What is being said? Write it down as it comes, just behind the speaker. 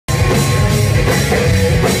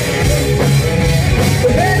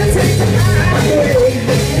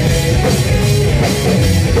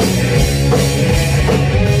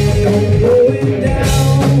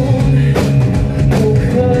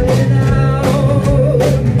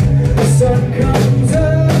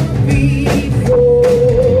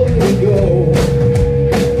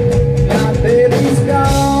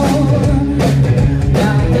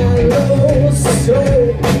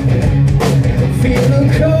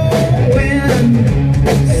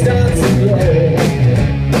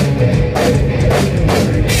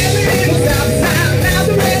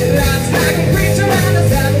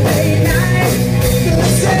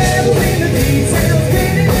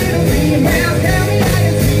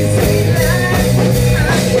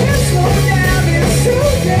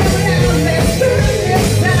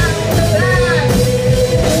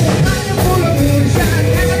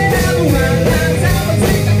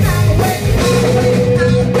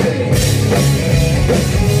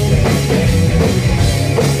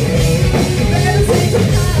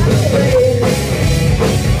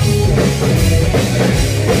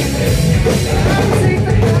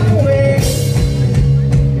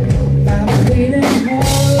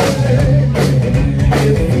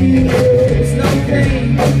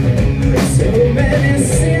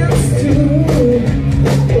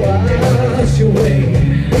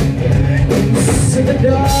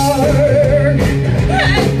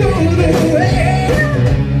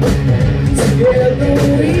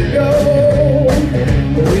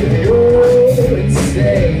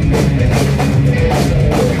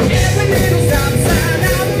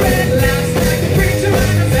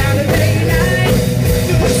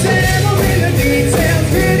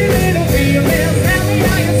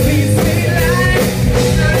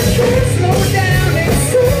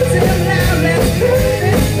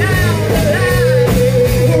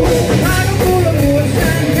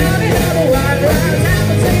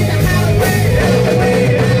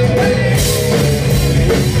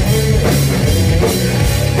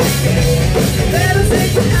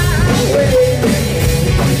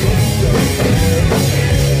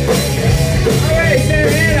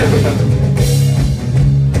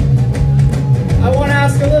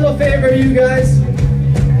You guys.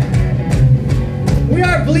 We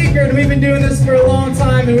are Bleeker, and we've been doing this for a long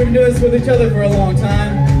time, and we've been doing this with each other for a long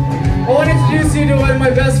time. I want to introduce you to one of my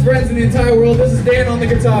best friends in the entire world. This is Dan on the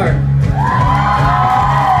guitar.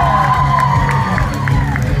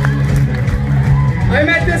 I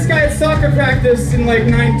met this guy at soccer practice in like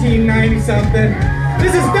 1990 something.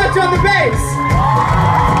 This is Dutch on the bass.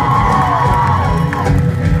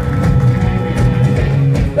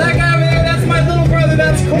 That guy over there, that's my little brother,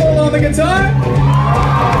 that's Cole on the guitar.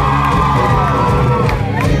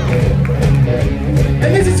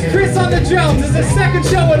 And this is Chris on the drums. This is his second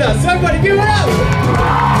show with us, so everybody give it up!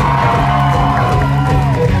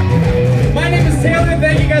 My name is Taylor,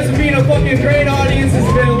 thank you guys for being a fucking great audience.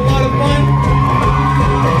 It's been a lot of fun.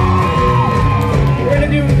 We're gonna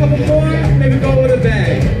do a couple more, maybe go with a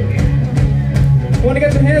bang. Wanna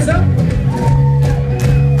get some hands up?